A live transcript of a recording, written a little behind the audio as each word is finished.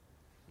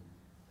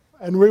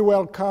And we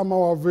welcome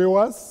our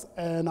viewers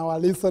and our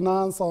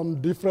listeners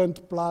on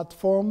different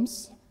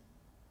platforms.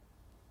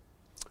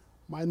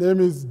 My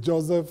name is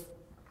Joseph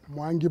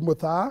Mwangi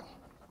Mutha,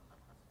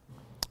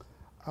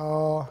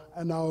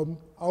 and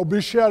I'll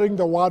be sharing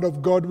the Word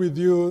of God with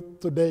you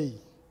today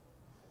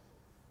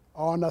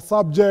on a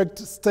subject,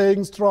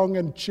 staying strong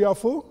and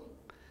cheerful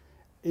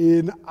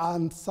in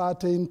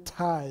uncertain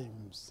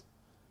times.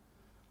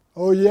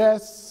 Oh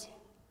yes,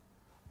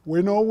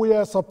 we know we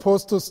are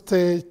supposed to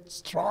stay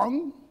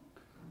strong.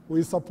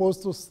 We're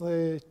supposed to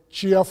stay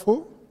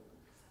cheerful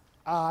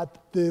at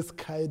this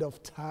kind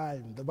of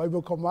time. The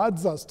Bible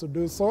commands us to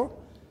do so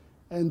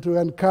and to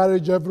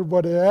encourage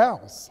everybody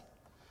else.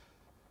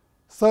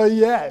 So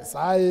yes,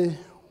 I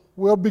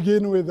will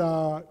begin with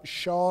a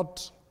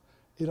short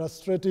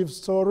illustrative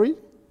story.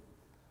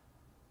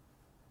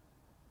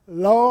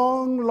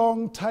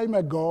 Long time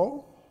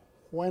ago,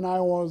 when I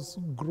was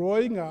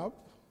growing up,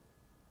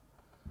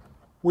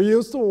 we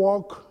used to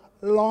walk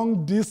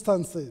long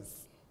distances.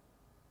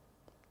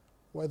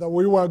 Whether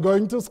we were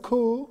going to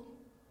school,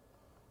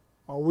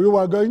 or we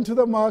were going to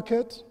the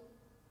market,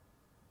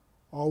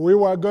 or we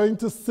were going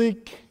to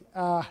seek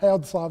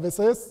health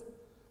services,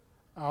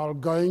 or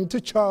going to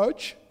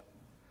church,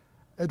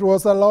 it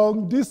was a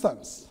long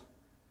distance.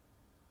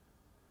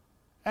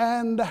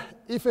 And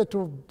if it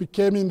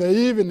became in the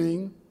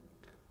evening,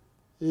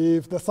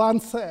 if the sun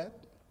set,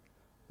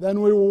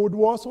 then we would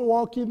also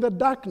walk in the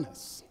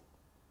darkness.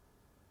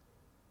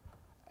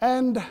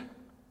 And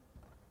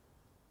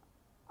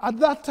at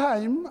that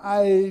time,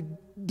 I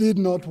did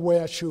not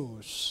wear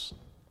shoes.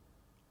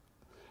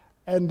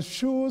 And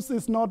shoes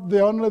is not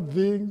the only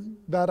thing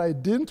that I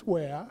didn't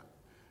wear,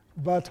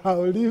 but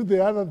I'll leave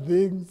the other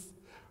things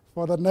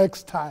for the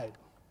next time.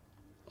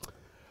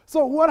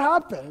 So what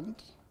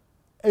happened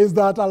is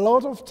that a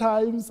lot of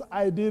times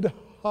I did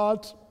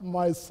hurt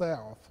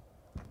myself.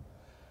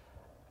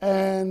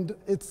 And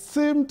it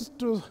seemed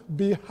to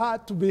be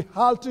hard to be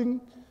hurting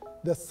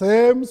the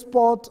same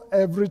spot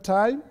every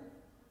time.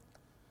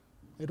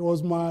 It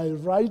was my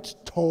right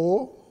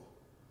toe,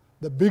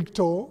 the big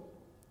toe.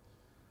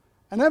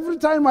 And every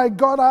time I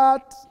got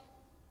hurt,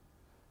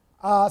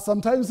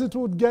 sometimes it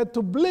would get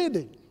to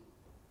bleeding.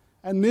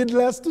 And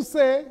needless to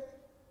say,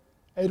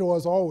 it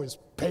was always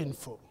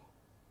painful.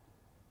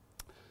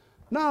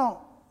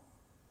 Now,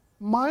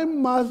 my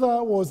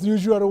mother was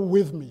usually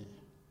with me.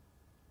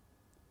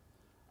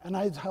 And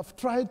I have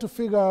tried to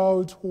figure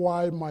out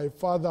why my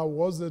father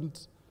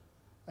wasn't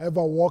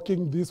ever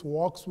walking these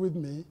walks with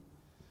me.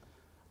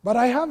 But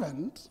I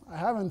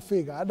haven't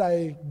figured.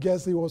 I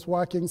guess he was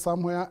working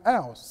somewhere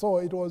else. So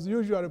it was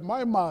usually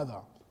my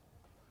mother.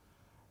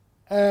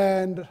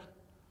 And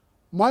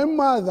my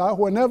mother,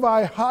 whenever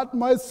I hurt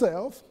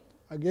myself,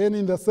 again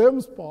in the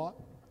same spot,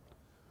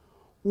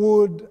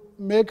 would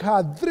make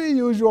her three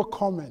usual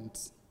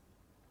comments.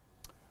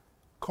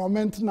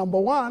 Comment number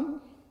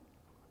one,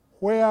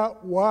 where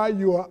were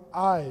your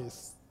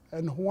eyes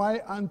and why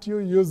aren't you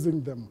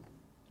using them?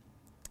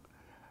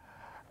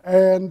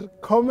 And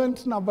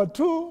comment number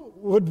two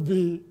would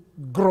be,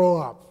 grow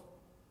up.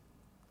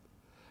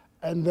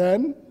 And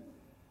then,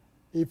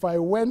 if I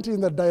went in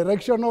the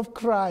direction of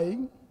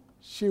crying,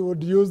 she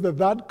would use the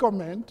third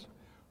comment,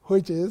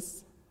 which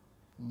is,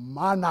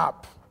 man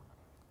up.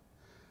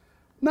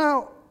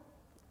 Now,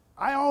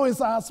 I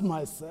always ask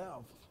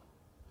myself,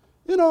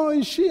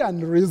 is she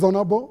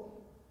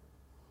unreasonable?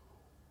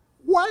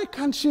 Why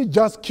can't she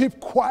just keep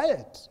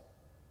quiet?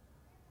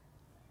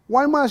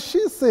 Why must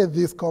she say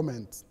these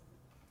comments?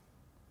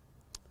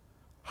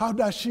 How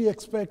does she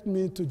expect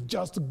me to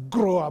just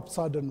grow up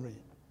suddenly?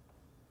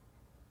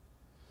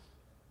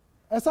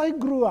 As I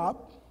grew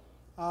up,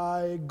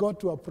 I got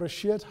to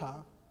appreciate her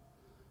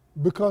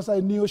because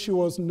I knew she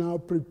was now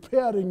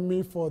preparing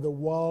me for the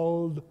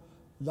world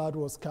that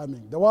was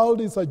coming. The world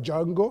is a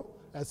jungle,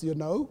 as you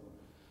know,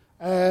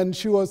 and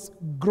she was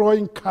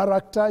growing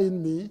character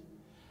in me,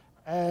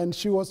 and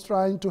she was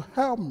trying to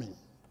help me.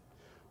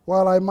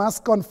 Well, I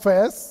must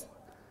confess,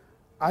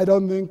 I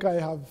don't think I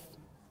have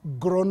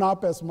grown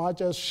up as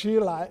much as she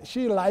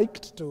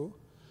liked to,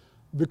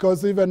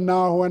 because even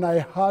now when I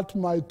hurt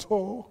my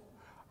toe,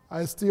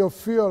 I still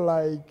feel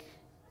like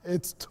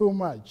it's too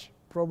much.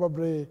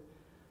 Probably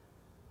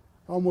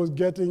almost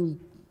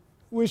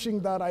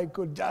wishing that I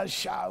could just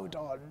shout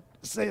or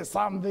say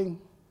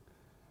something.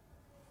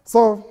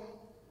 So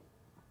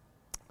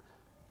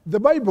the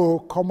Bible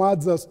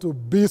commands us to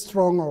be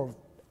strong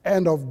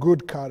and of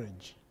good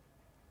courage,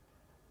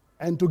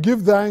 and to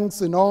give thanks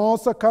in all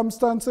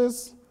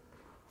circumstances,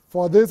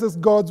 for this is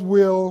God's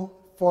will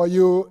for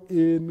you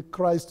in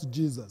Christ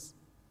Jesus.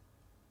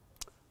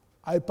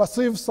 I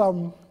perceive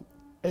some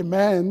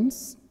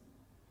amens,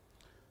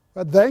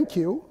 but thank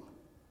you.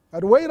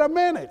 But wait a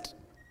minute.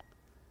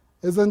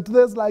 Isn't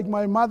this like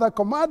my mother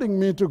commanding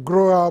me to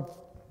grow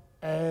up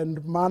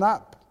and man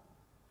up?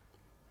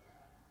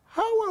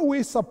 How are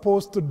we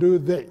supposed to do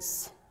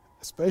this?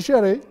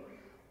 Especially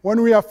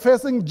when we are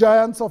facing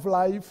giants of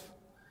life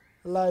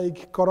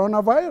like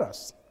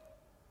coronavirus.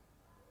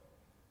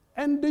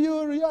 And do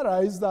you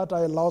realize that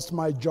I lost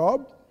my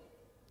job?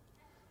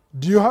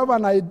 Do you have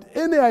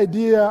any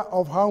idea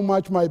of how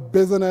much my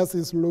business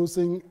is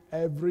losing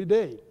every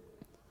day?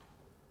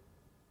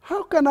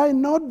 How can I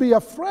not be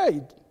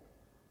afraid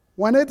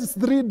when it is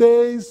 3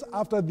 days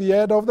after the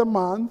end of the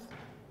month,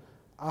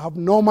 I have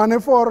no money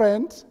for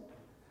rent,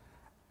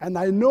 and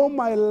I know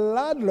my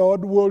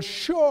landlord will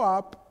show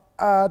up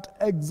at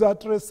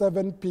exactly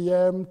 7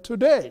 p.m.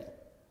 today?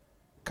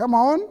 Come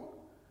on.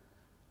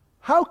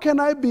 How can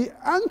I be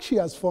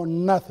anxious for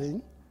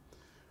nothing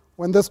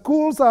when the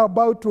schools are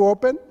about to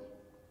open?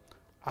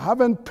 I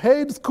haven't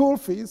paid school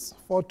fees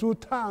for 2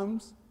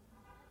 terms,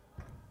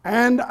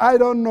 and I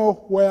don't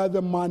know where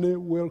the money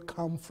will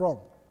come from.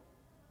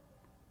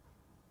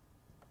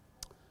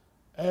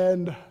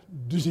 And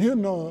do you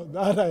know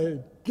that I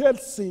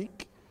get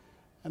sick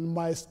and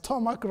my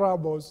stomach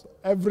rumbles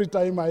every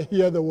time I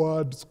hear the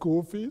word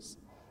school fees,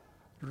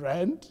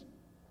 rent,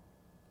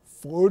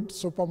 food,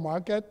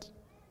 supermarket,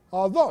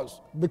 all those,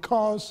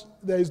 because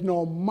there is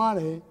no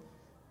money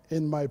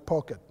in my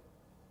pocket.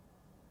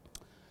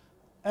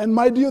 And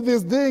mind you,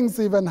 these things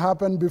even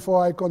happen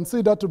before I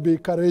consider to be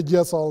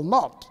courageous or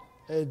not.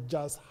 It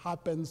just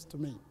happens to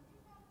me.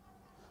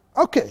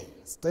 Okay,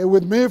 stay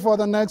with me for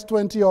the next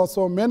 20 or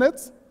so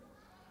minutes,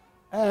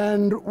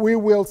 and we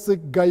will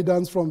seek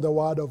guidance from the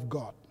Word of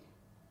God.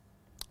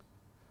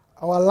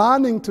 Our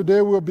learning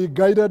today will be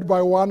guided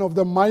by one of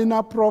the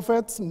minor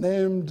prophets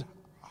named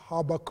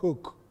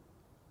Habakkuk.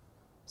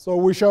 So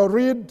we shall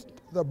read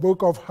the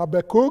book of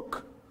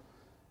Habakkuk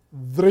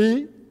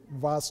 3,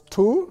 verse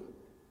 2,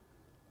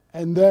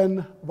 and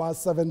then verse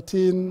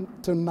 17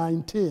 to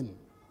 19.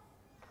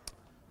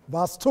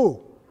 Verse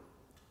 2.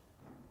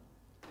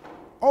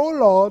 O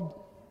Lord,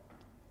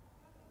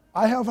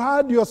 I have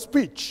heard your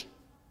speech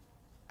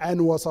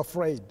and was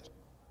afraid.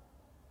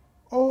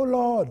 O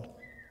Lord,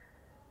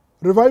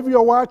 revive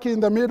your work in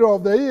the middle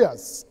of the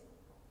years.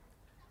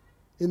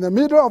 In the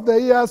middle of the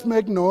years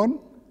make known.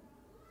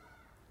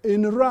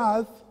 In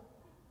wrath,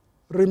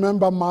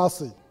 remember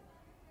mercy.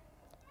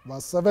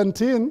 Verse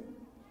 17.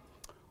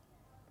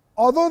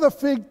 Although the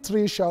fig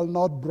tree shall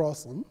not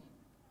blossom,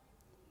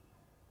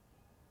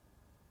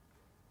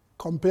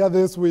 compare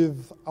this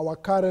with our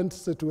current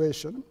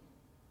situation.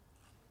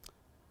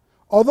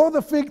 Although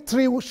the fig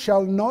tree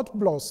shall not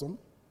blossom,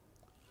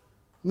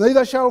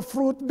 neither shall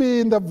fruit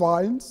be in the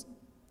vines,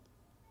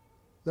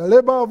 the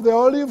labor of the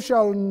olive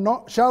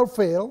shall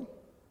fail,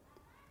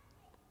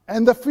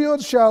 and the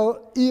field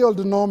shall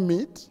yield no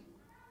meat.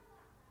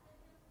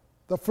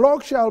 The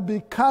flock shall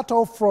be cut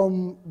off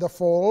from the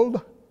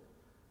fold,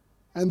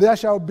 and there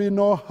shall be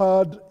no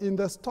herd in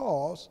the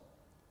stalls.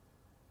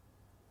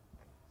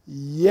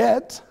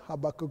 Yet,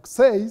 Habakkuk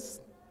says,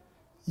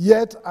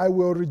 yet I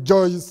will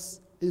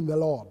rejoice in the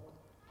Lord.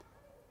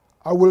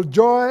 I will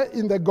joy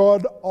in the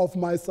God of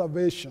my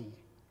salvation.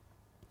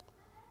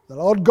 The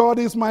Lord God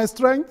is my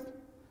strength,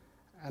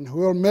 and He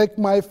will make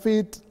my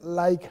feet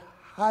like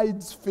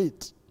hinds'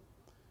 feet,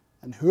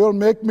 and He will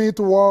make me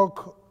to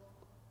walk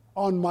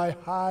on my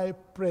high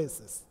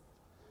places.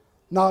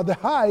 Now the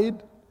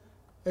hide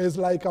is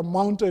like a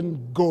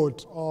mountain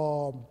goat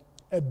or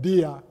a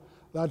deer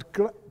that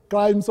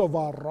climbs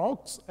over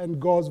rocks and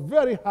goes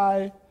very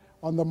high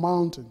on the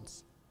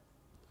mountains.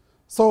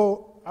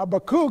 So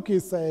Habakkuk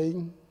is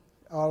saying,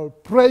 or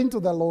praying to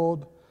the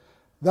Lord,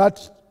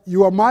 that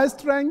you are my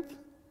strength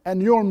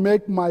and you'll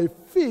make my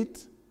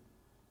feet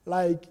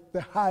like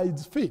the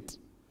hinds' feet,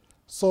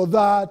 so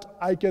that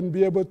I can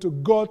be able to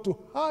go to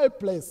high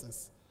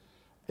places,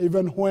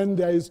 even when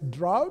there is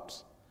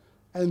drought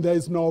and there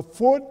is no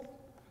food,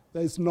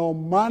 there is no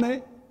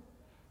money.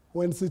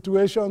 When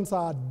situations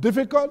are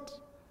difficult,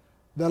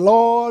 the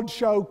Lord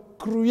shall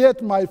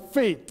create my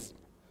feet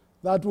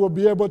that will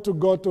be able to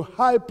go to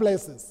high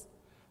places,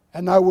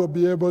 and I will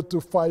be able to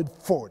find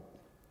food.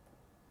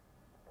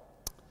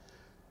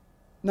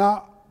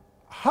 Now,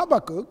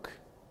 Habakkuk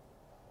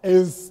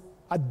is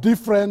a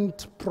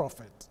different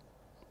prophet.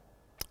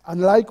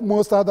 Unlike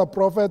most other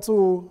prophets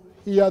who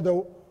hear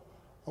the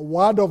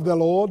word of the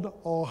Lord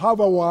or have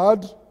a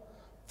word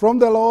from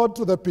the Lord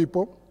to the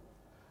people,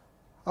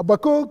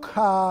 Habakkuk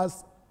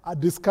has a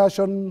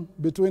discussion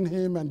between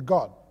him and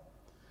God.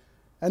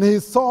 And he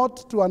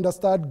sought to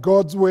understand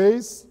God's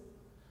ways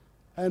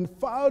and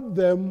found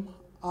them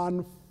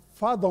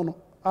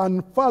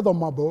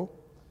unfathomable,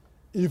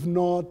 if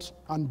not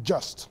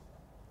unjust.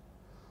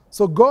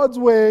 So God's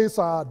ways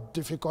are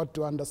difficult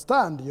to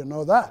understand, you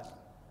know that.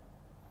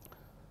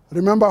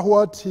 Remember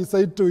what he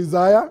said to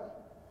Isaiah?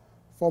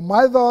 For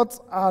my thoughts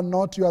are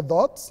not your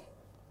thoughts,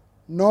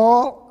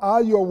 nor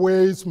are your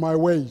ways my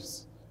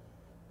ways.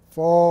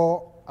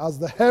 For as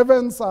the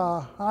heavens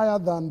are higher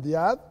than the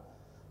earth,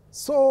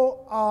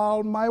 so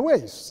are my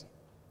ways.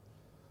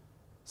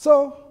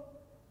 So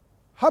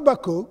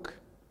Habakkuk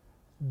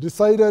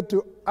decided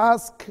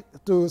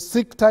to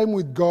seek time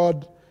with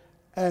God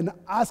and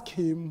ask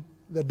him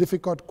the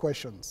difficult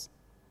questions.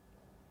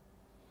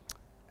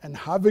 And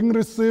having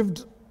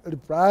received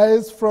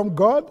replies from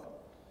God,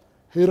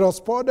 he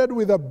responded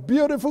with a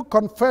beautiful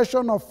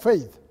confession of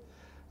faith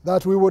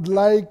that we would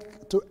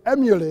like to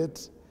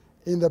emulate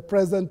in the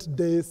present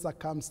day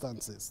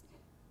circumstances.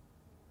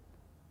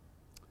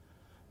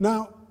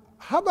 Now,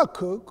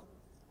 Habakkuk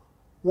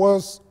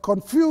was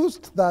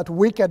confused that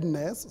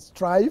wickedness,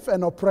 strife,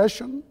 and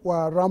oppression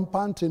were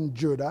rampant in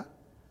Judah,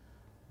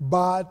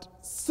 but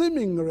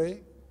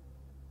seemingly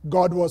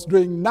God was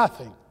doing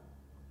nothing.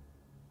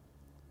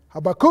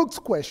 Habakkuk's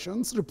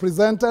questions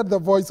represented the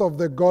voice of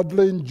the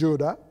godly in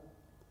Judah.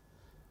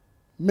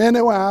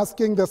 Many were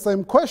asking the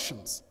same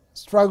questions,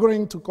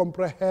 struggling to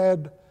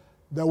comprehend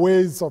the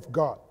ways of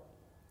God.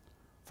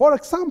 For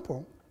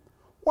example,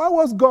 why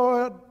was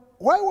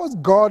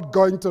God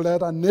going to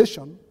let a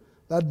nation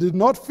that did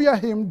not fear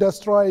him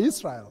destroy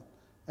Israel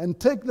and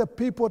take the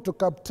people to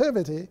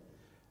captivity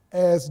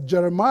as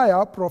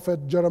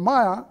prophet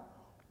Jeremiah,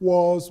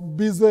 was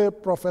busy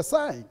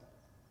prophesying?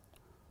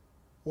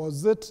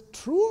 Was it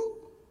true,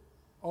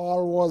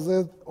 or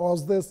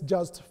was this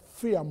just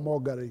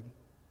fear-mongering?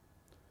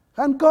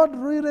 Can God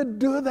really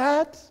do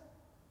that?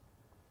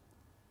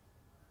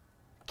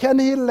 Can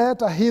he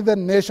let a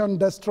heathen nation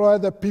destroy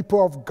the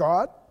people of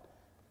God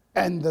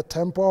and the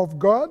temple of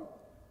God?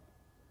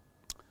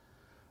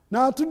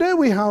 Now, today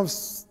we have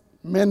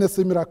many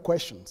similar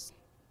questions.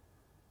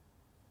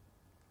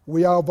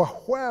 We are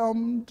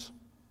overwhelmed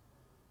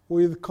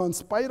with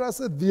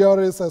conspiracy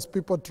theories as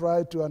people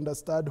try to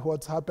understand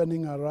what's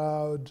happening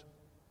around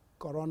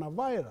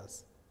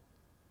coronavirus.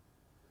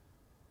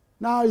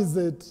 Now, is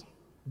it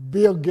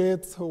Bill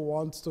Gates who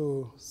wants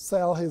to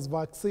sell his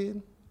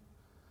vaccine?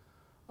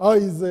 Or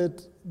is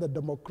it the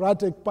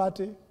Democratic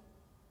Party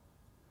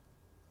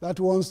that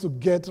wants to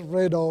get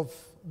rid of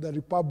the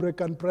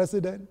Republican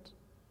president?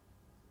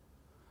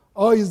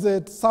 Or is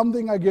it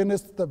something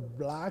against the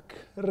black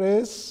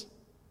race?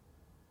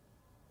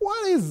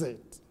 What is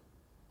it?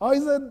 Or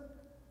is it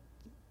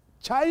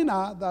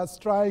China that's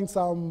trying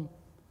some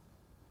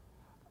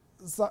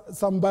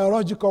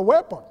biological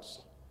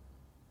weapons?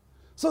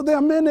 So there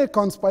are many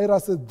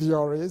conspiracy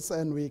theories,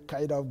 and we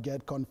kind of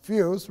get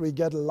confused. We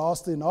get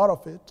lost in all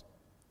of it.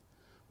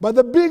 But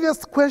the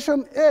biggest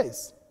question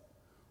is,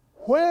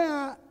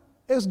 where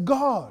is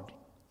God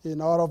in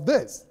all of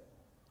this?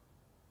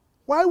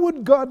 Why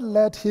would God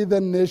let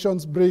heathen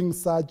nations bring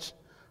such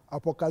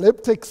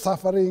apocalyptic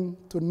suffering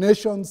to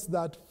nations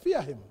that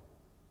fear him?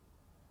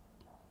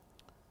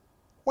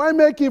 Why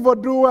make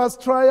evildoers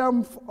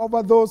triumph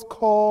over those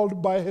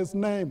called by his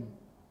name?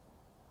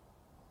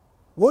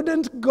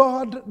 Wouldn't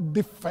God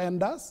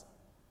defend us?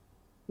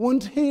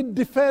 Wouldn't he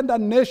defend a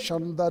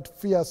nation that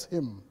fears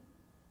him?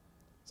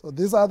 So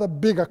these are the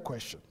bigger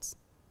questions.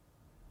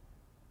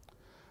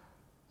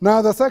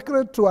 Now, the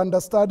secret to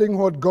understanding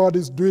what God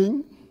is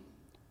doing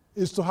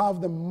is to have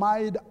the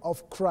mind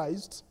of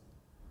Christ,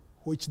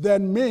 which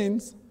then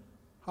means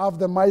have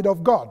the mind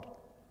of God.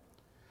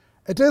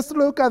 It is to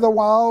look at the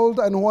world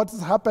and what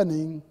is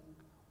happening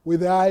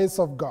with the eyes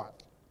of God.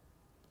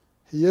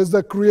 He is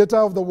the creator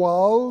of the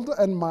world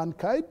and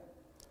mankind.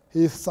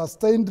 He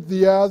sustained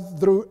the earth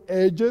through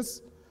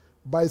ages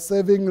by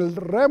saving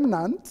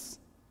remnants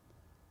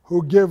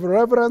who gave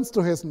reverence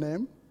to his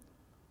name,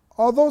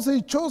 or those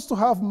he chose to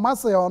have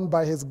mercy on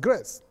by his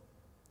grace.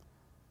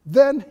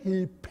 Then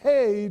he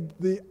paid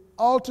the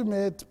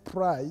ultimate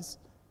price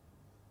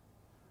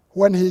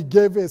when he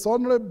gave his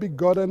only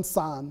begotten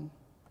Son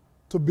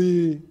to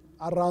be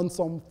a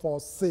ransom for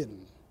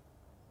sin.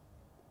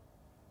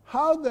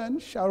 How then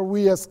shall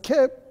we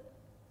escape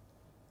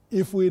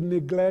if we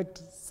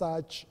neglect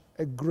such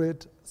a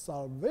great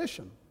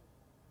salvation?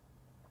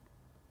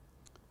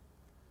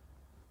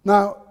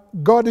 Now,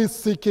 God is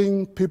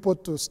seeking people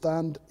to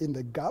stand in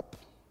the gap,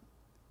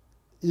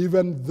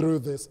 even through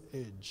this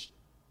age.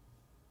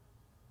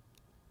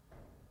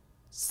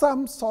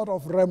 Some sort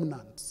of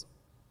remnants,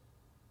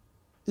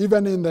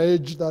 even in the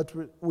age that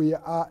we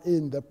are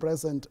in, the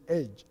present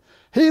age.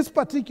 He is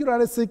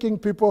particularly seeking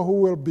people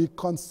who will be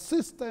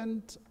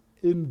consistent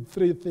in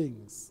three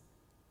things.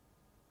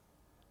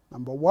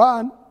 Number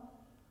one,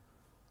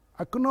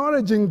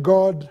 acknowledging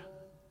God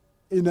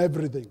in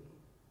everything.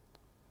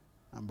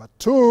 Number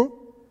two,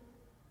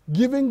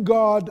 giving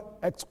God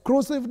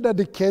exclusive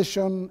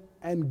dedication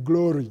and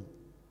glory.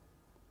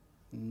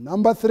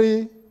 Number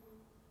three,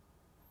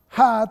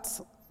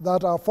 hearts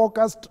that are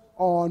focused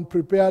on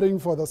preparing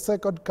for the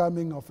second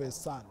coming of his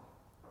Son.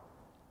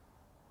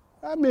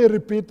 Let me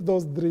repeat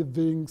those three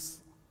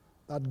things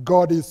that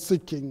God is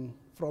seeking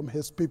from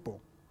his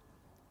people.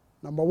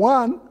 Number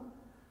one,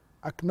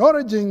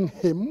 acknowledging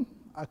him,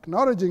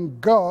 acknowledging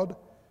God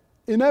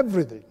in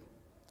everything.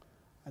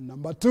 And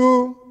number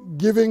two,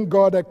 giving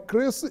God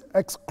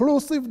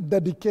exclusive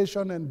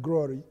dedication and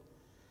glory.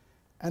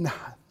 And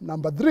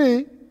number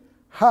three,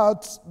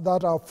 hearts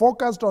that are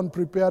focused on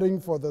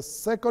preparing for the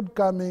second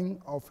coming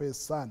of his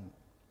Son.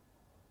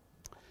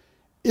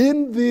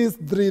 In these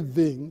three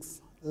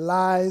things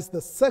lies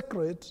the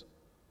secret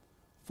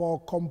for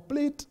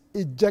complete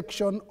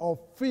ejection of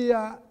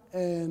fear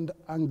and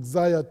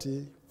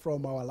anxiety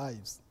from our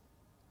lives.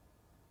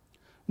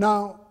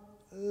 Now,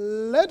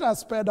 let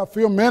us spend a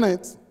few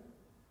minutes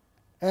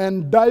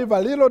and dive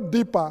a little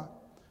deeper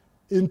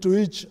into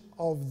each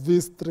of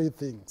these three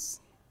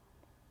things.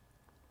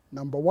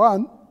 Number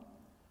one,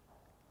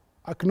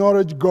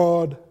 acknowledge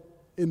God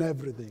in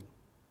everything.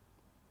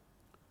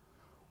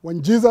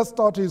 When Jesus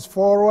taught his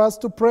followers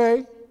to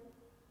pray,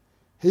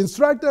 he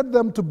instructed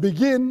them to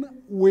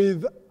begin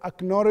with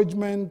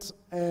acknowledgement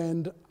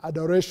and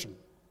adoration.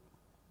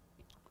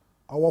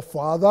 Our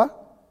Father,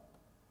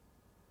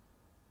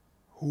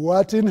 who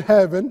art in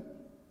heaven,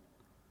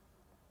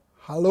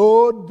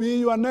 hallowed be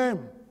your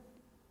name.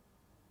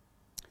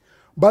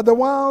 But the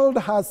world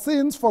has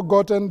since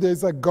forgotten there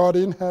is a God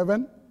in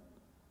heaven,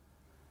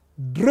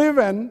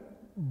 driven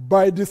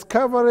by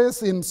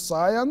discoveries in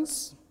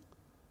science,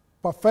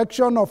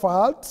 perfection of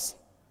arts,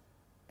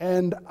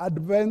 and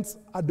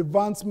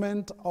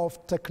advancement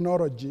of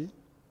technology.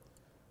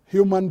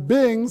 Human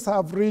beings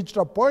have reached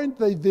a point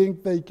they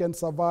think they can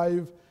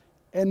survive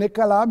any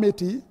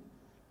calamity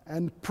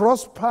and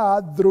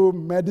prosper through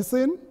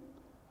medicine,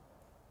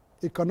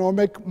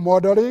 economic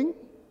modeling,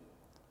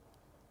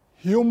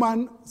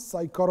 human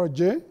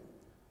psychology,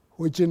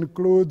 which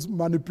includes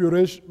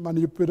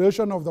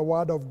manipulation of the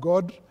Word of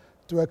God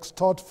to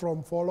extort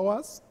from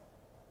followers,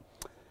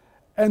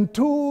 and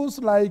tools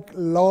like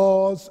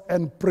laws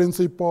and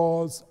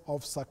principles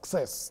of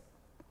success.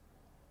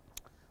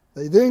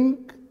 They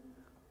think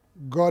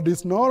God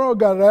is no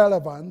longer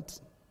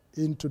relevant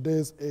in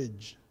today's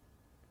age.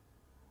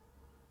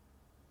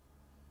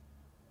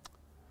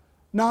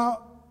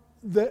 Now,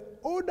 the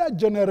older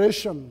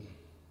generation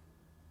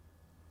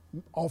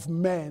of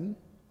men,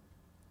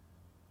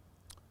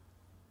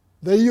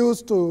 they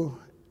used to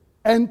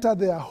enter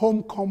their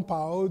home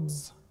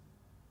compounds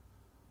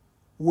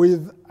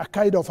with a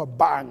kind of a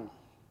bang.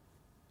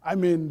 I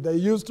mean, they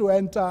used to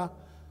enter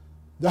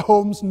the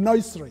home's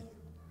nursery.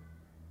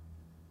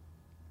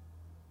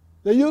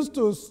 They used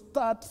to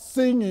start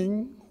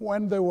singing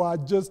when they were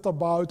just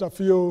about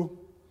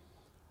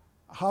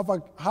half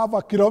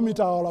a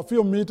kilometer or a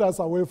few meters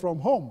away from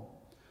home.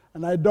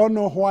 And I don't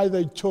know why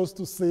they chose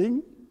to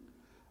sing.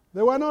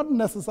 They were not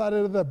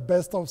necessarily the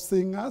best of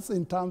singers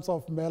in terms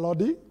of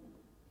melody,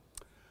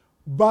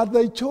 but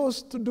they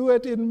chose to do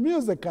it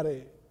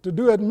musically.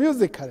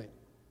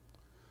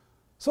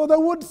 So they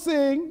would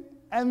sing,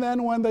 and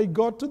then when they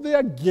got to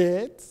their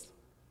gates,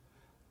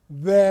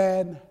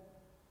 then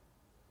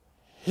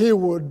he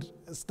would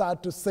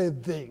start to say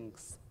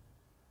things.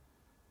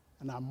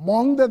 And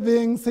among the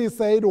things he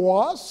said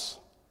was,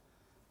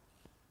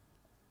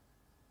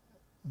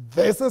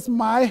 "This is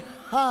my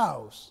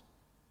house."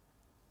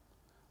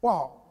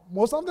 Well,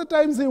 most of the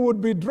times he would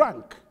be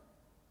drunk.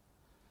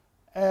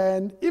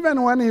 And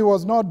even when he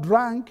was not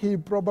drunk, he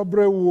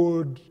probably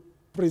would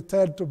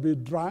pretend to be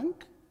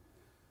drunk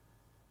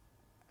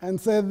and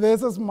say,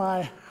 "This is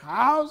my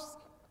house.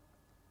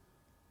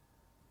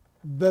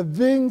 The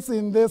things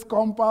in this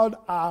compound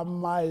are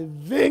my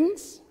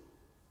things.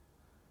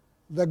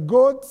 The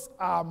goats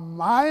are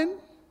mine.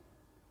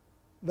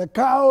 The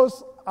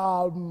cows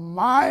are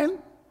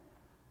mine.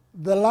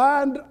 The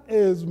land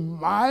is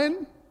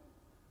mine."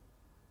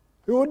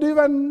 He would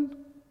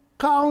even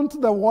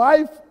count the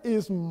wife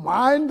is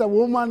mine, the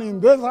woman in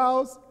this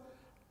house,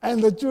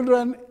 and the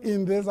children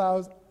in this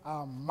house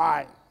are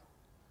mine.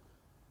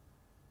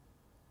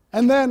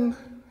 And then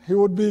he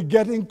would be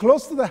getting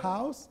close to the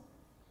house,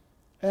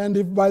 and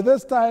if by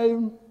this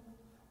time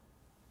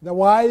the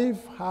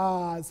wife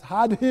has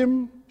had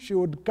him, she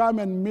would come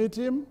and meet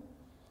him,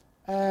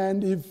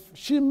 and if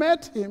she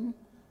met him,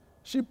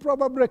 she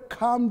probably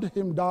calmed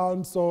him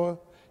down so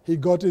he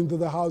got into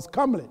the house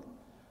calmly.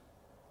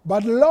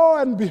 But lo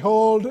and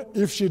behold,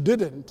 if she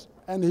didn't,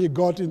 and he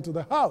got into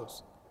the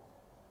house,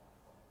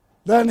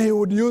 then he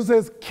would use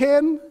his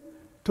cane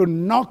to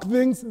knock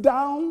things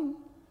down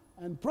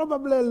and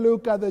probably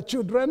look at the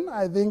children.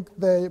 I think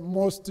the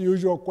most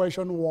usual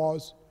question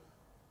was,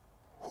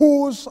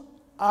 "Whose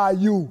are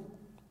you?"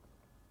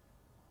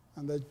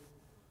 And the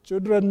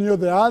children knew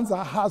the answer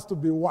has to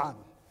be one,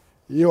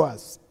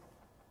 yours.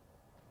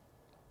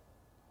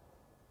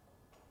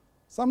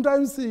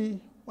 Sometimes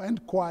he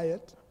went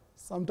quiet.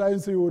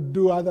 Sometimes he would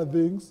do other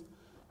things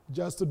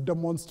just to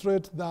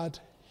demonstrate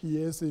that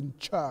he is in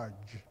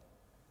charge.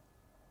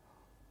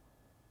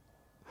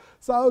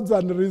 Sounds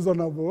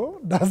unreasonable,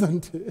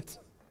 doesn't it?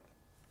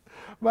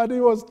 But he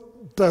was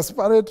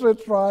desperately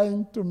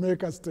trying to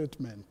make a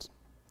statement.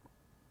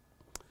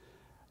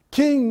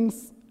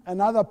 Kings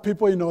and other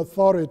people in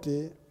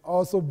authority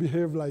also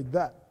behave like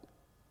that.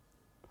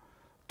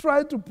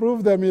 Try to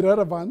prove them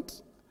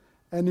irrelevant,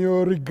 and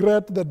you'll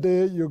regret the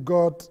day you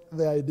got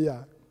the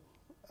idea.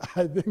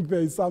 I think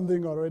there is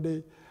something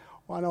already,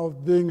 one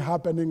of things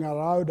happening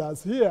around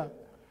us here,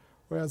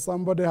 where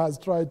somebody has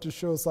tried to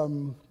show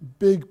some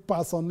big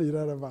person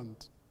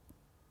irrelevant.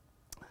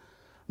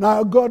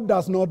 Now, God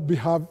does not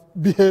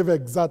behave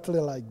exactly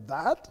like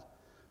that,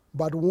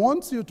 but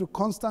wants you to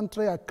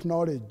constantly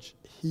acknowledge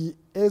He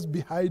is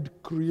behind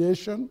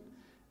creation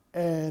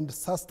and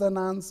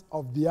sustenance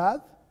of the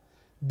earth,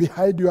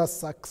 behind your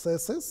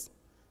successes,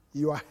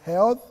 your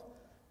health,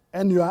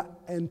 and your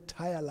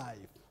entire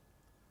life.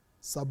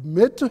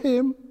 Submit to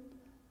Him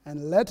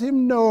and let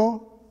Him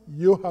know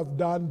you have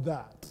done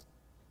that.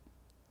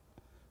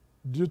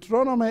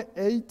 Deuteronomy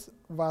 8,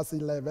 verse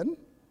 11,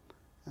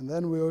 and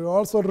then we will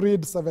also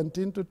read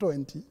 17 to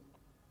 20.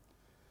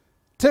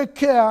 Take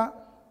care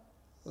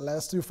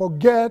lest you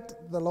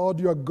forget the Lord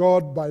your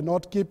God by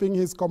not keeping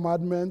his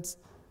commandments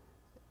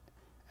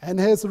and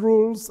his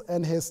rules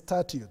and his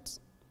statutes,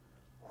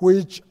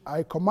 which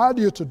I command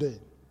you today.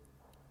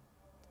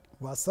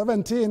 Verse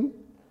 17,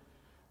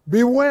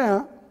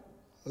 beware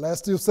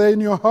lest you say in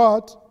your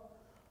heart,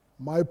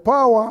 my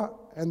power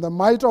and the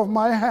might of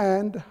my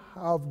hand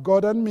have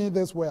gotten me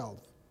this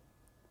wealth.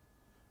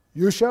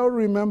 You shall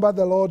remember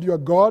the Lord your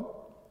God,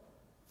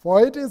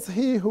 for it is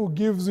he who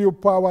gives you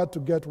power to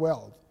get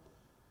wealth,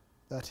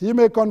 that he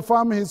may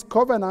confirm his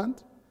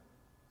covenant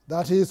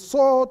that he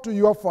swore to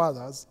your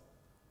fathers,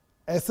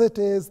 as it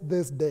is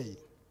this day.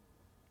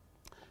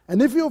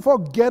 And if you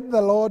forget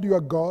the Lord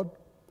your God,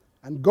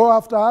 and go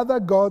after other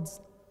gods,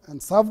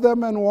 and serve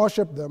them and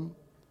worship them,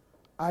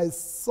 I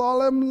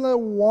solemnly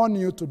warn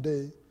you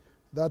today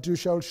that you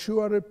shall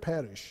surely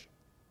perish.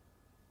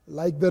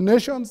 Like the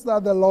nations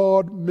that the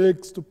Lord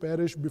makes to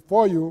perish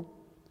before you,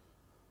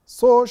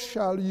 so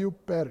shall you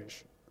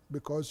perish,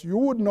 because you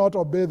would not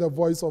obey the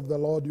voice of the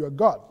Lord your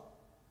God.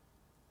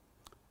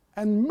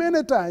 And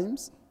many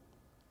times,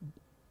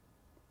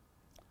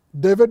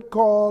 David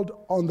called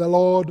on the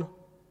Lord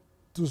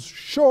to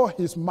show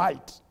his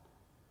might.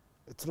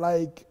 It's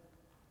like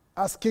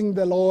asking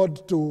the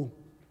Lord to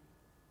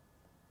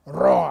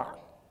roar,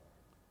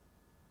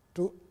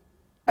 to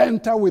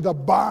enter with a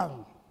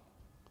bang,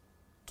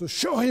 to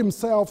show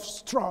himself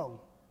strong.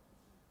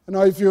 You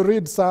know, if you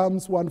read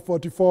Psalms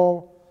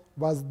 144,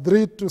 verse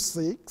 3 to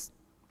 6,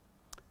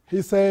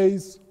 he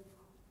says,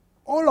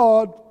 O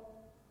Lord,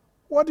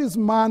 what is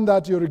man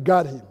that you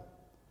regard him?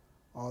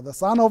 Or the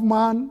son of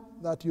man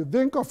that you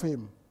think of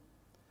him?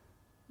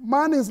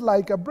 Man is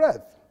like a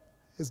breath.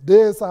 His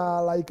days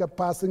are like a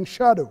passing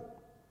shadow.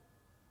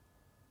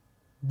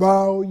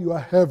 Bow your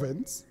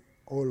heavens,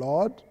 O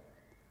Lord,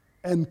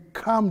 and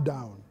come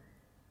down.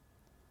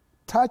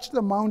 Touch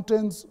the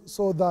mountains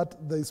so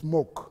that they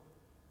smoke.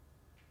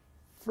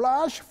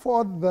 Flash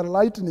forth the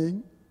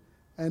lightning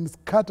and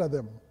scatter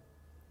them.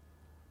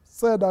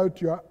 Send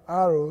out your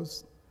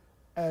arrows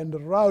and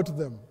rout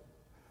them.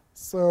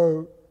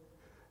 So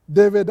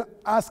David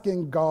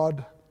asking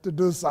God to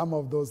do some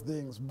of those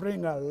things.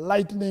 Bring a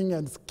lightning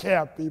and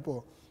scare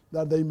people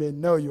that they may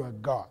know you are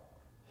God.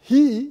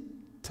 He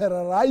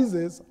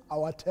terrorizes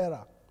our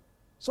terror.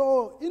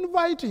 So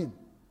invite him.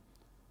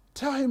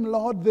 Tell him,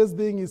 Lord, this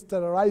thing is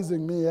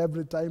terrorizing me.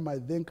 Every time I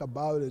think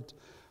about it,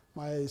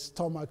 my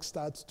stomach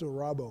starts to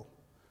rumble.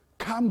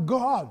 Come,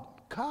 God,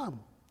 come.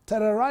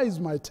 Terrorize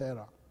my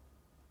terror.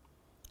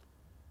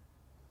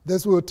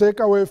 This will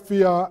take away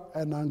fear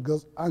and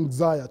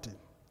anxiety.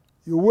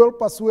 You will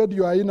persuade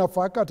your inner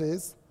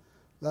faculties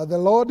that the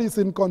Lord is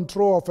in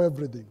control of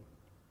everything.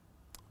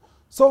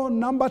 So,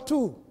 number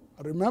 2,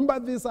 remember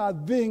these are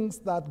things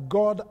that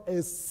God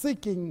is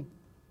seeking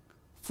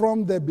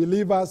from the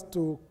believers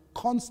to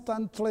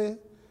constantly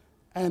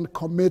and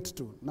commit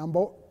to.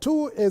 Number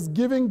 2 is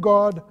giving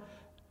God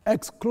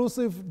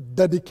exclusive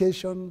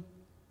dedication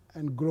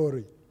and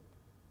glory.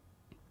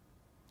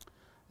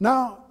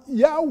 Now,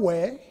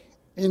 Yahweh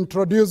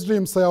introduced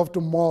himself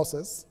to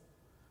Moses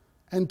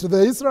and to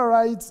the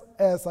Israelites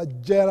as a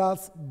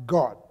jealous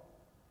God.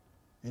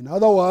 In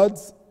other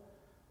words,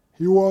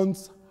 he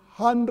wants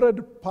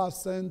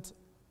 100%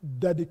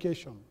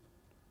 dedication,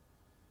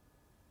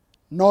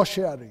 no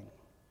sharing.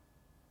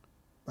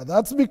 But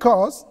that's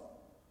because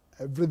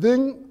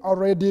everything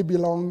already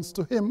belongs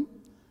to him,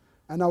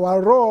 and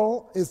our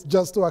role is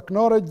just to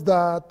acknowledge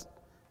that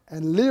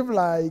and live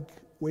like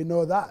we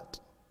know that.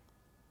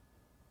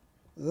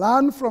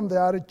 Learn from the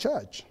early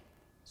church.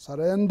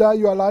 Surrender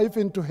your life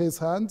into his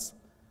hands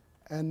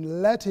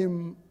and let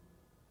him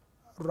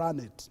run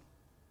it.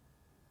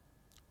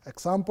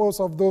 Examples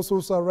of those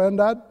who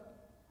surrendered: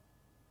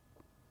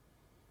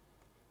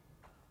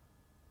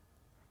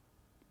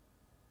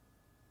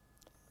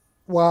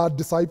 were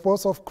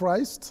disciples of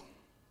Christ.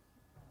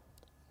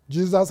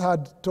 Jesus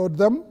had told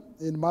them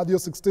in Matthew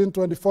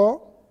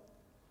 16:24,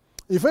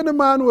 if any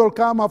man will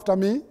come after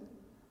me,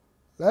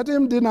 let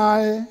him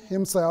deny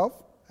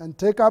himself and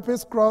take up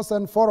his cross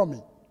and follow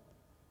me.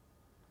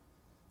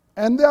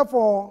 And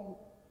therefore,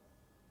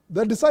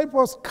 the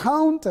disciples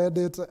counted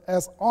it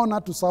as honor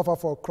to suffer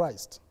for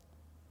Christ.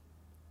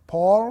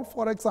 Paul,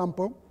 for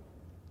example,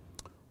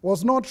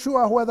 was not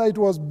sure whether it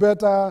was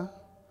better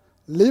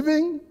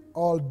living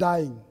or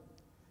dying.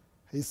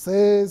 He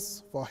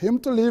says, for him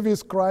to live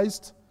is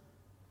Christ,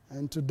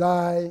 and to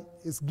die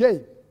is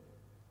gain.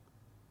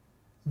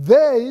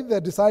 They, the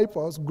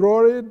disciples,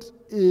 gloried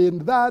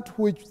in that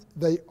which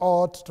they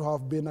ought to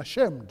have been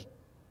ashamed.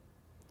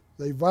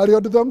 They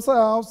valued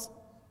themselves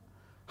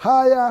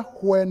higher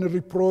when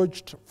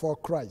reproached for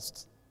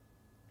Christ.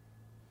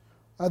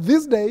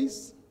 These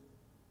days,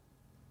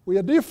 we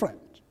are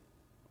different.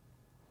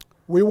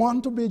 We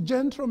want to be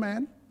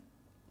gentlemen.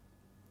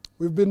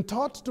 We've been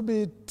taught to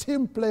be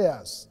team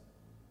players.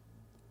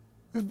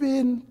 We've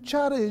been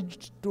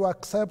challenged to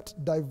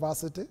accept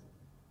diversity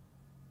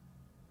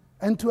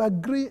and to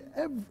agree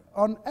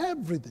on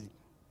everything,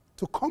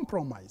 to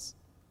compromise.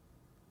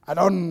 I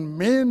don't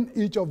mean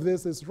each of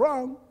this is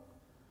wrong,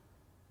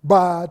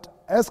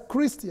 but as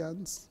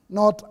Christians,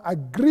 not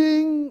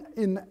agreeing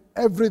in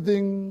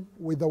everything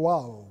with the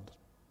world.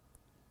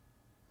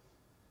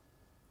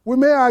 We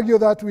may argue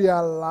that we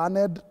are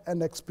learned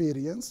and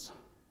experienced,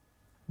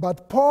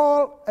 but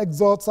Paul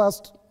exhorts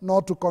us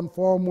not to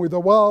conform with the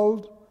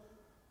world,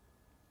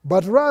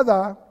 but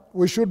rather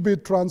we should be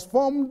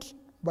transformed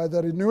by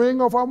the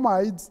renewing of our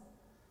minds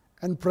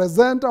and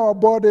present our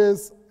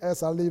bodies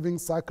as a living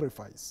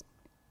sacrifice.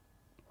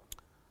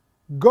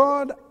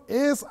 God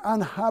is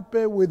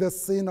unhappy with the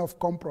sin of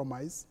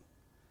compromise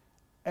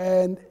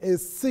and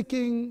is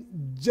seeking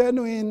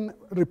genuine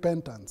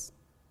repentance.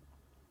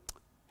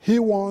 He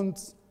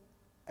wants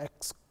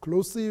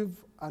exclusive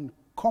and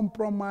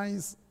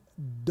compromise,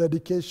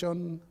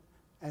 dedication,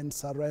 and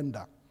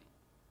surrender.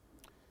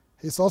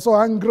 He's also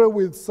angry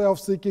with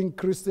self-seeking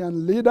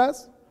Christian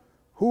leaders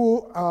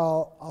who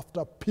are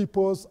after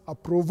people's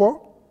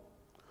approval,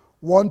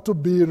 want to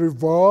be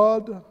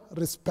revered,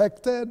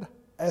 respected,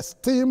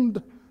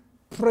 esteemed,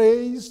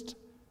 praised,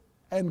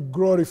 and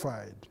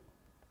glorified.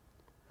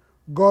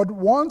 God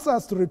wants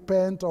us to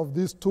repent of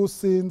these two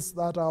sins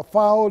that are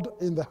found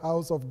in the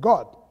house of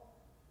God: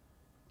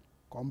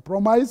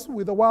 compromise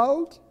with the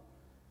world,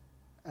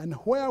 and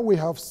where we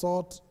have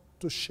sought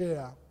to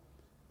share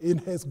in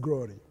His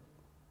glory.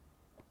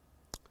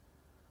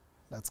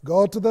 Let's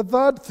go to the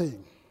third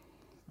thing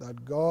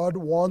that God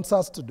wants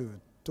us to do,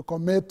 to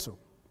commit to.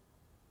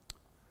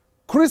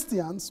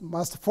 Christians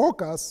must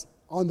focus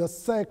on the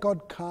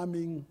second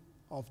coming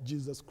of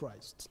Jesus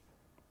Christ.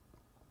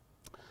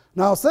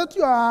 Now set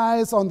your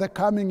eyes on the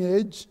coming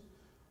age,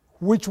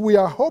 which we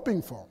are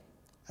hoping for,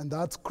 and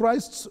that's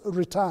Christ's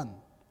return.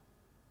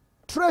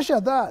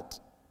 Treasure that.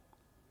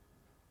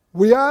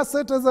 We are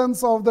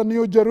citizens of the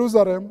New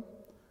Jerusalem,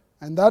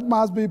 and that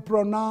must be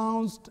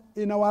pronounced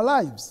in our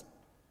lives.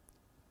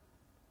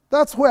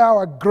 That's where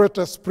our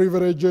greatest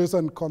privileges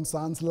and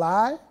concerns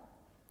lie.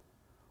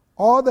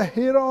 All the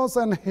heroes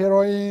and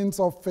heroines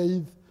of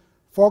faith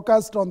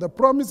focused on the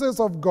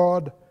promises of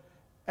God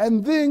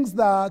and things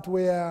that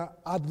were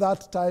at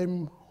that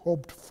time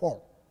hoped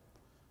for.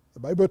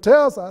 The Bible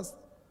tells us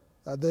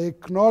that they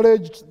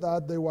acknowledged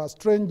that they were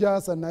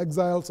strangers and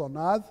exiles on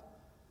earth,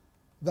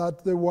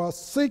 that they were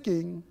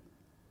seeking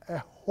a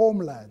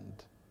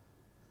homeland.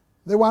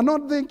 They were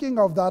not thinking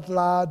of that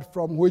land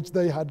from which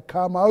they had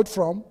come out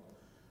from,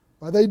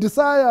 but they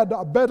desired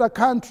a better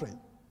country,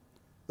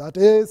 that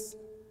is,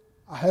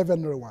 a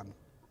heavenly one.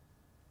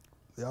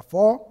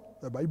 Therefore,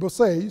 the Bible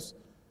says,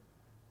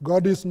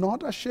 God is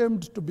not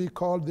ashamed to be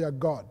called their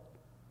God,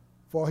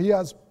 for He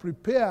has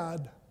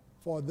prepared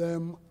for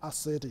them a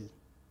city.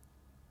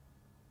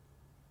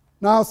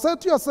 Now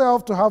set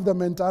yourself to have the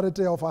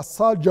mentality of a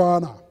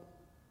sojourner.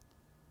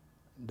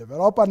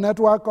 Develop a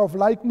network of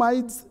like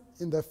minds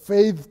in the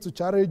faith to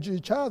challenge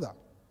each other.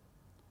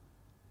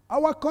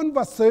 Our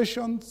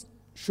conversations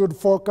should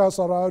focus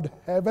around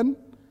heaven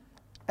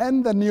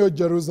and the New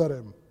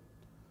Jerusalem,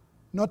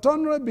 not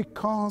only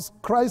because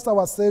Christ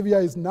our Savior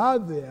is now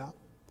there,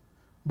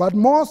 but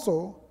more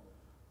so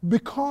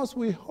because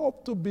we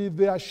hope to be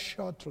there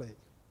shortly.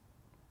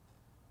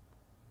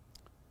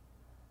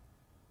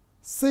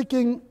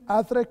 Seeking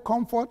earthly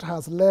comfort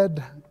has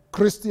led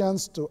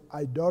Christians to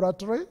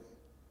idolatry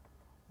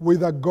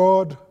with a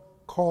god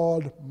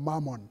called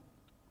Mammon.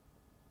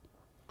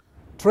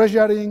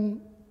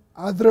 Treasuring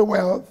earthly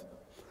wealth,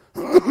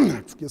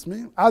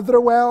 earthly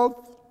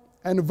wealth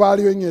and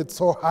valuing it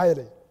so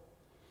highly.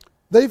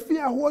 They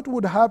fear what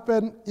would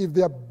happen if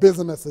their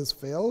businesses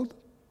failed,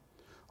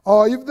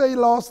 or if they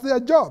lost their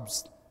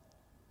jobs,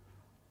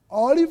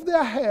 or if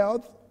their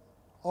health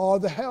or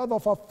the health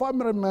of a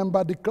family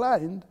member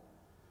declined,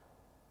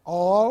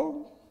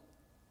 or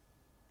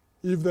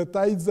if the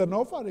tithes and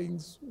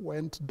offerings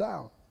went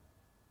down.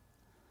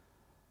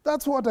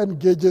 That's what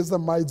engages the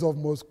minds of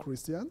most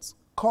Christians,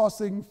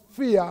 causing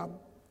fear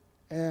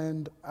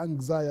and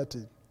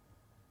anxiety.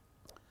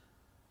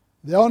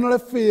 The only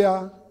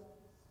fear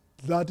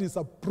that is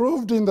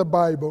approved in the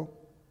Bible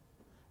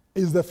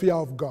is the fear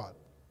of God.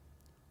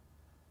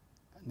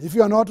 And if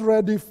you are not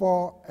ready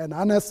for and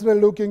honestly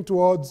looking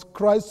towards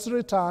Christ's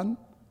return,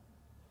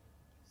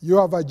 you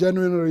have a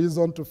genuine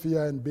reason to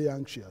fear and be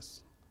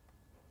anxious.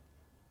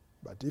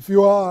 But if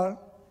you are,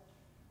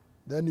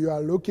 then you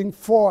are looking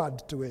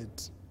forward to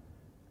it,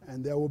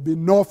 and there will be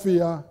no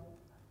fear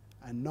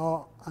and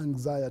no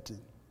anxiety.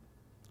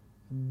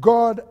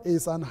 God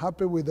is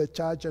unhappy with the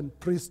church and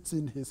priests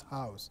in His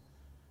house.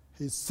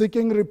 He's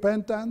seeking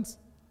repentance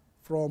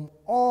from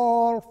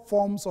all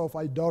forms of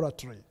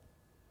idolatry,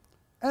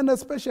 and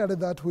especially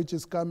that which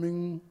is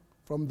coming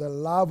from the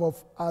love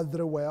of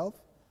earthly wealth.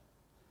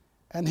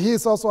 And He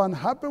is also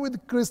unhappy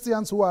with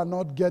Christians who are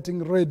not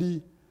getting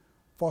ready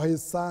for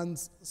His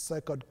Son's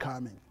second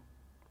coming.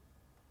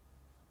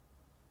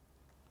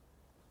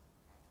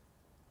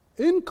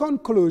 In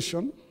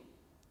conclusion,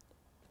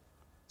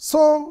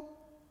 So,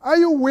 are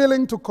you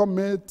willing to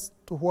commit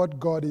to what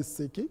God is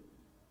seeking?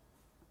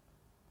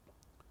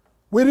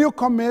 Will you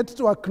commit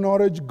to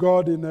acknowledge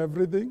God in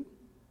everything?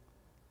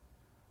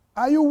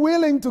 Are you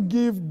willing to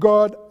give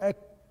God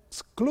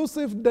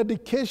exclusive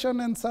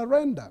dedication and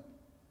surrender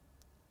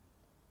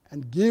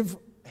and give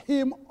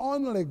Him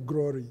only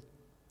glory?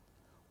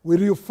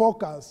 Will you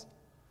focus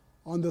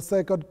on the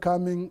second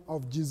coming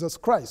of Jesus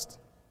Christ?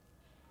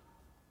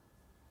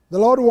 The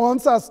Lord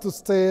wants us to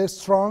stay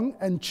strong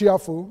and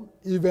cheerful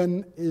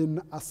even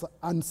in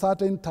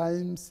uncertain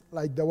times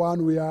like the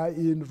one we are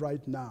in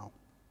right now.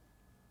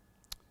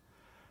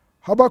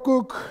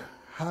 Habakkuk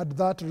had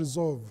that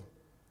resolve.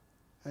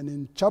 And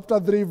in chapter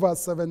 3,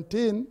 verse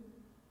 17,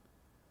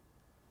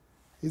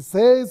 he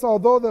says,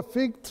 although the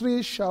fig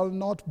tree shall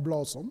not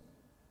blossom,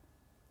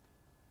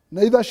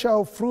 neither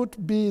shall fruit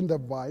be in the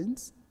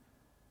vines,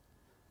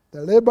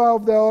 the labor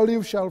of the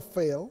olive shall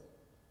fail,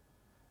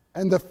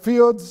 and the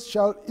fields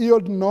shall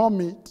yield no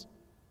meat,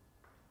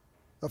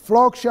 the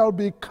flock shall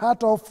be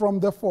cut off from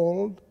the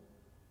fold,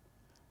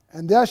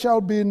 and there shall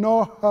be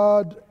no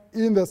herd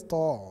in the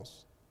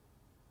stalls.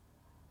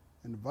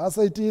 In verse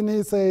 18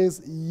 he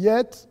says,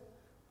 yet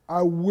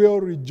I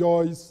will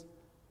rejoice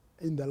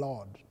in the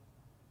Lord.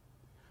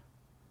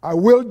 I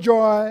will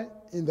joy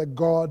in the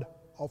God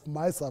of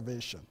my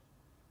salvation.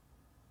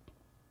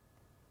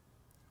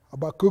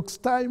 Habakkuk's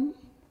time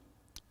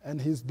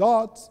and his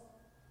thoughts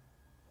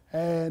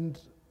and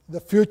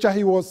the future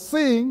he was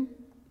seeing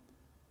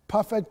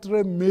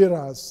perfectly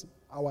mirrors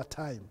our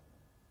time.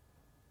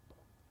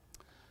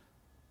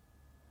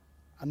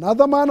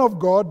 Another man of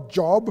God,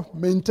 Job,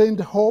 maintained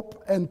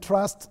hope and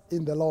trust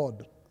in the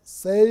Lord,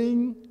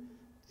 saying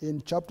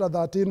in chapter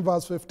 13,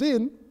 verse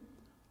 15,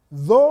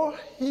 though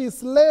he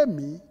slay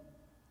me,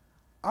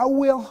 I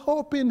will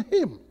hope in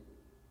him.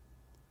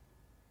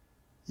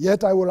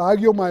 Yet I will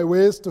argue my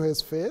ways to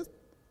his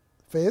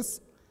face.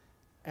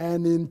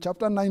 And in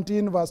chapter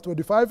 19, verse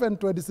 25 and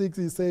 26,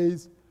 he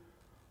says,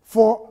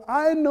 for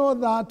I know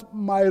that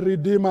my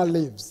Redeemer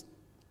lives,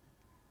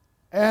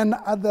 and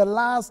at the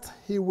last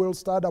he will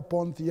stand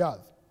upon the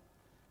earth.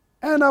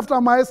 And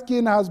after my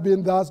skin has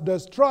been thus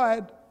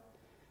destroyed,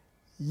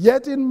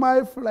 yet in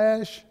my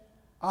flesh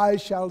I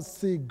shall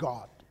see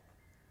God.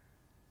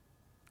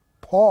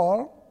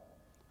 Paul,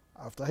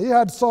 after he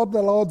had sought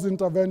the Lord's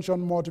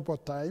intervention multiple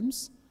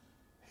times,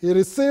 he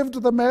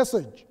received the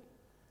message,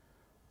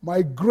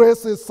 my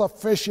grace is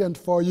sufficient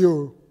for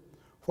you,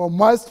 for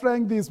my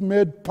strength is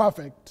made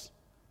perfect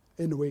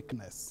in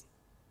weakness.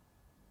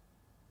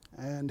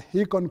 And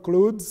he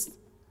concludes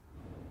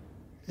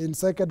in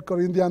 2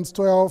 Corinthians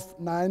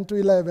 12, 9 to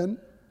 11,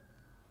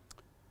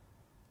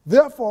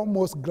 therefore,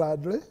 most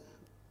gladly,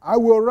 I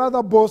will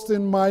rather boast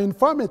in my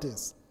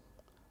infirmities,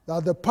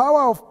 that the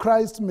power of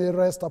Christ may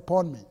rest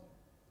upon me.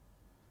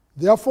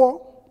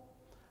 Therefore,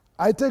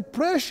 I take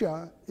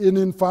pleasure in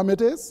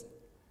infirmities,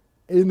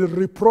 in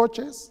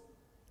reproaches,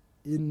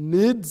 in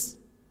needs,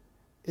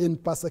 in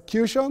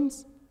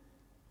persecutions,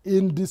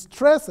 in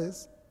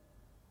distresses,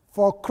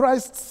 for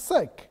Christ's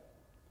sake.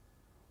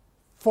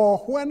 For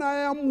when I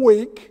am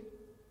weak,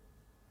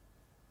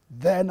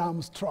 then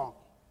I'm strong.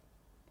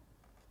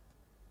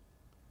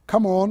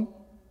 Come on,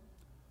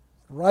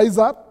 rise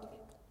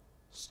up,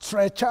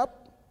 stretch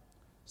up,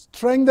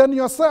 strengthen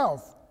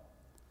yourself.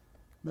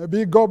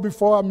 Maybe go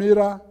before a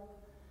mirror,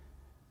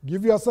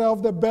 give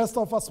yourself the best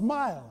of a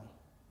smile,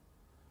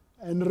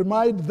 and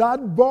remind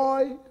that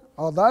boy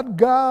or that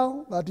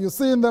girl that you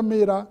see in the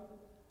mirror,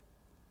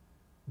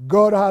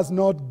 God has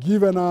not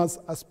given us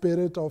a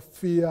spirit of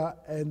fear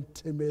and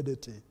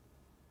timidity,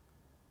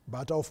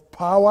 but of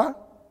power,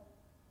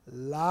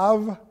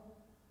 love,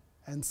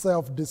 and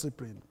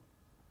self-discipline.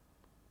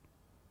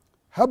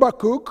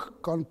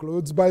 Habakkuk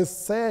concludes by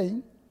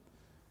saying,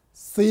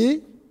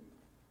 see,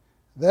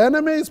 the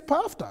enemy is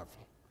puffed up.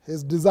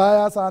 His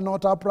desires are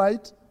not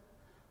upright,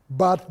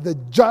 but the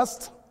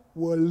just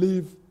will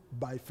live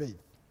by faith.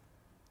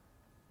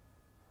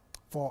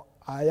 For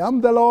I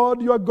am the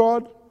Lord your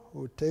God,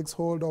 who takes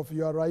hold of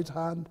your right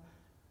hand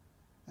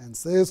and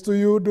says to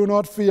you, do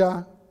not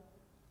fear,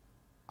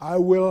 I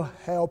will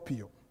help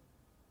you.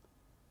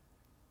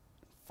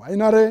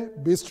 Finally,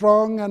 be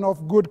strong and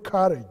of good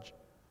courage.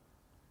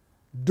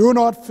 Do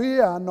not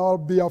fear nor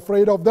be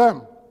afraid of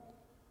them,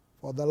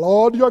 for the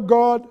Lord your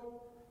God,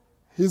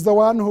 He's the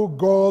one who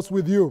goes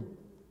with you.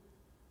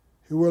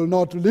 He will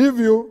not leave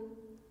you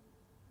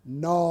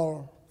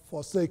nor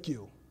forsake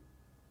you.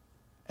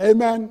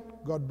 Amen.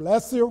 God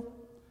bless you.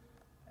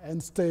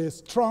 And stay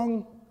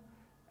strong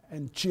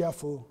and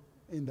cheerful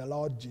in the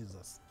Lord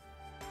Jesus.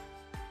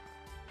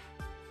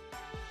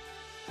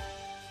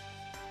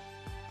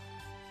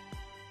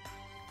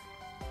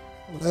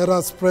 Let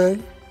us pray.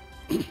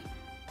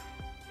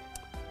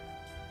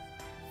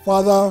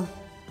 Father,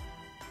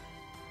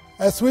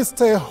 as we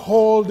stay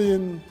hold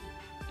in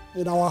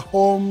our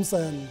homes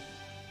and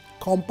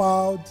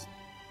compounds,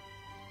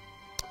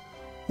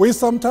 we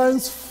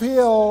sometimes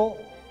feel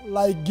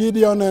like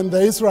Gideon and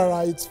the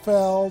Israelites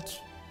felt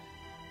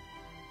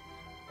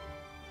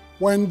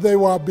when they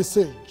were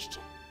besieged.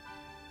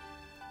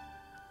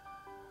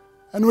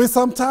 And we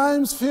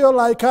sometimes feel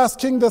like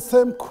asking the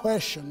same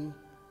question: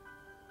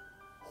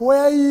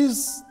 where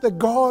is the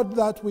God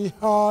that we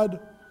had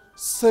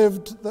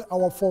saved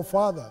our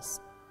forefathers?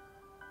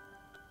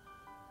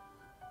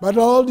 But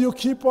Lord, you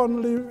keep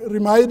on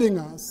reminding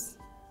us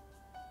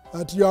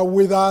that you are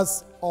with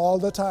us all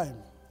the time,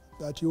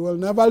 that you will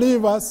never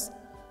leave us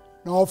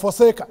nor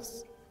forsake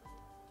us.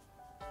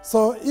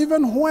 So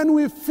even when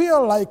we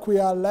feel like we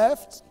are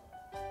left,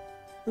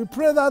 we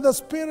pray that the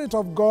Spirit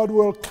of God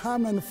will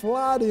come and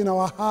flood in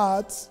our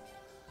hearts,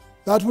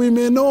 that we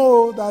may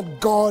know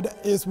that God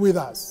is with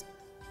us.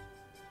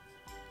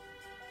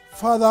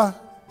 Father,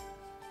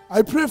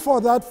 I pray for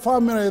that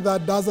family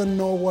that doesn't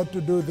know what to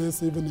do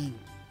this evening.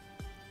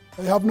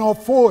 They have no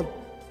food.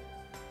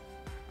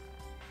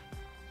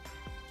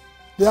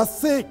 They are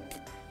sick.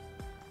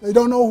 They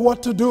don't know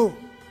what to do.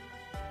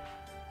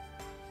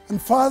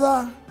 And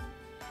Father,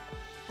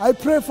 I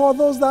pray for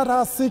those that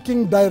are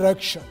seeking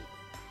direction.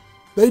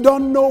 They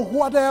don't know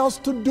what else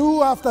to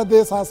do after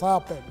this has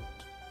happened.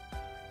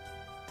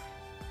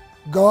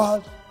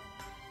 God,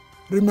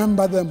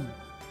 remember them.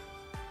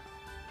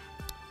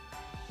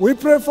 We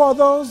pray for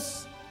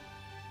those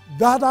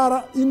that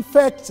are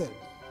infected,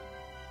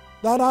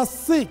 that are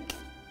sick,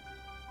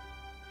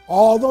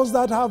 all those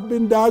that have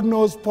been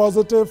diagnosed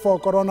positive for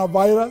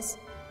coronavirus,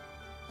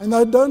 and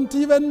they don't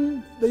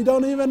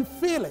even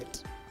feel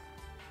it.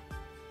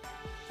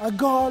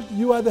 God,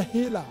 you are the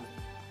healer.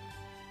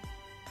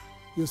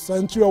 You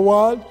sent your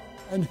word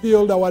and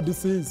healed our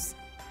disease.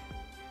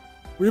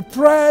 We're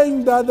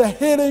praying that the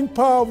healing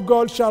power of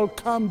God shall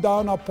come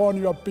down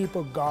upon your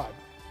people, God.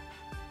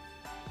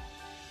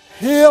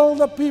 Heal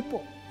the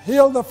people,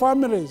 heal the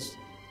families,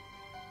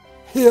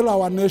 heal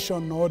our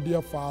nation, oh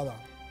dear Father.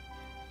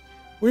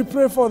 We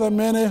pray for the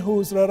many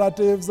whose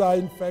relatives are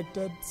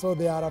infected, so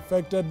they are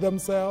affected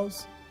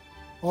themselves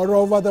all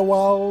over the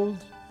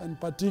world, and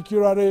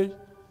particularly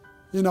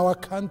in our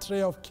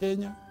country of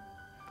Kenya.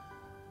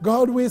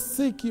 God, we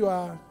seek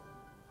your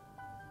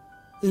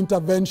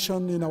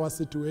intervention in our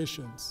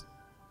situations.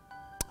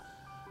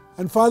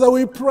 And Father,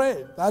 we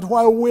pray that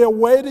while we are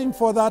waiting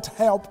for that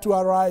help to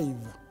arrive,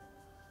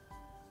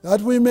 that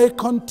we may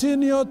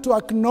continue to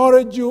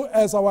acknowledge you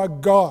as our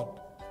God.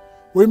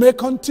 We may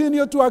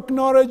continue to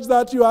acknowledge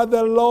that you are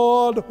the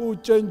Lord who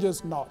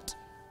changes not.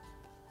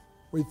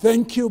 We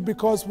thank you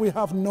because we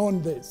have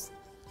known this.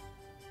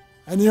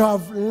 And you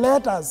have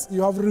let us,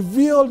 you have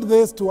revealed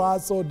this to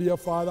us, oh dear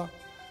Father.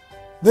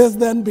 This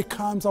then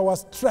becomes our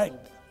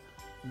strength.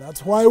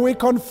 That's why we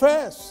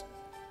confess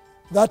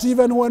that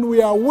even when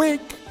we are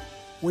weak,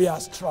 we are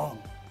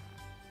strong.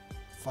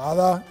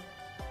 Father,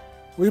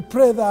 we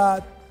pray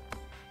that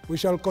we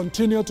shall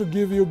continue to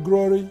give you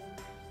glory.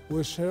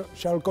 We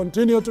shall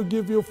continue to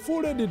give you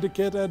fully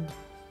dedicated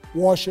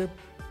worship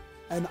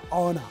and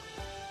honor.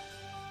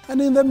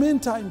 And in the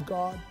meantime,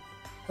 God,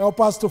 help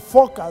us to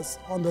focus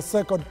on the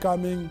second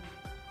coming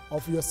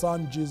of your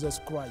Son, Jesus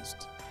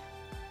Christ.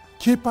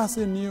 Keep us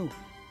in you.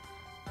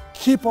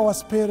 Keep our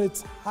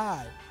spirits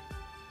high.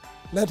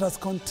 Let us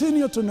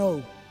continue to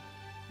know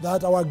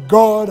that our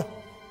God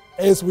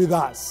is with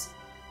us,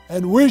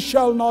 and we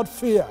shall not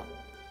fear,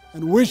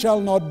 and we shall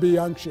not be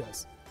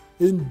anxious.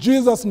 In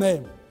Jesus'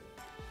 name,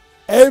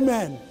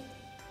 amen.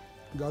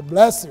 God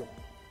bless you.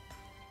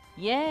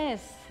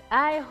 Yes,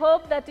 I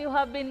hope that you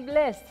have been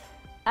blessed.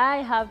 I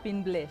have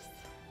been blessed.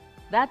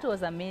 That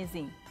was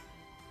amazing.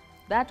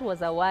 That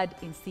was a word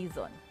in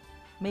season.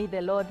 May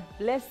the Lord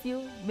bless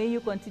you. May you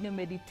continue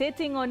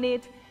meditating on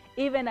it,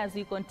 even as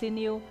you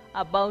continue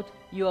about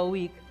your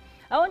week.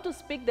 I want to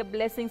speak the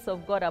blessings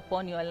of God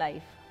upon your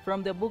life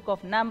from the book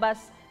of Numbers,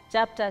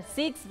 chapter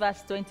 6,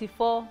 verse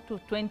 24 to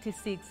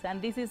 26.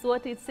 And this is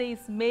what it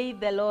says: May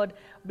the Lord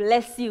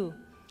bless you.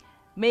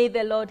 May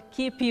the Lord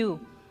keep you.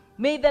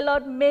 May the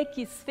Lord make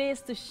his face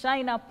to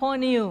shine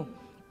upon you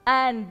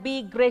and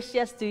be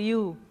gracious to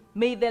you.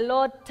 May the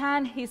Lord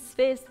turn his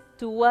face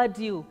toward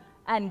you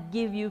and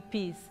give you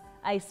peace.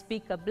 I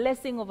speak a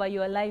blessing over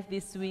your life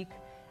this week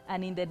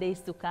and in the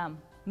days to come.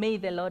 May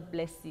the Lord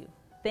bless you.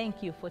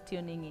 Thank you for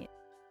tuning in.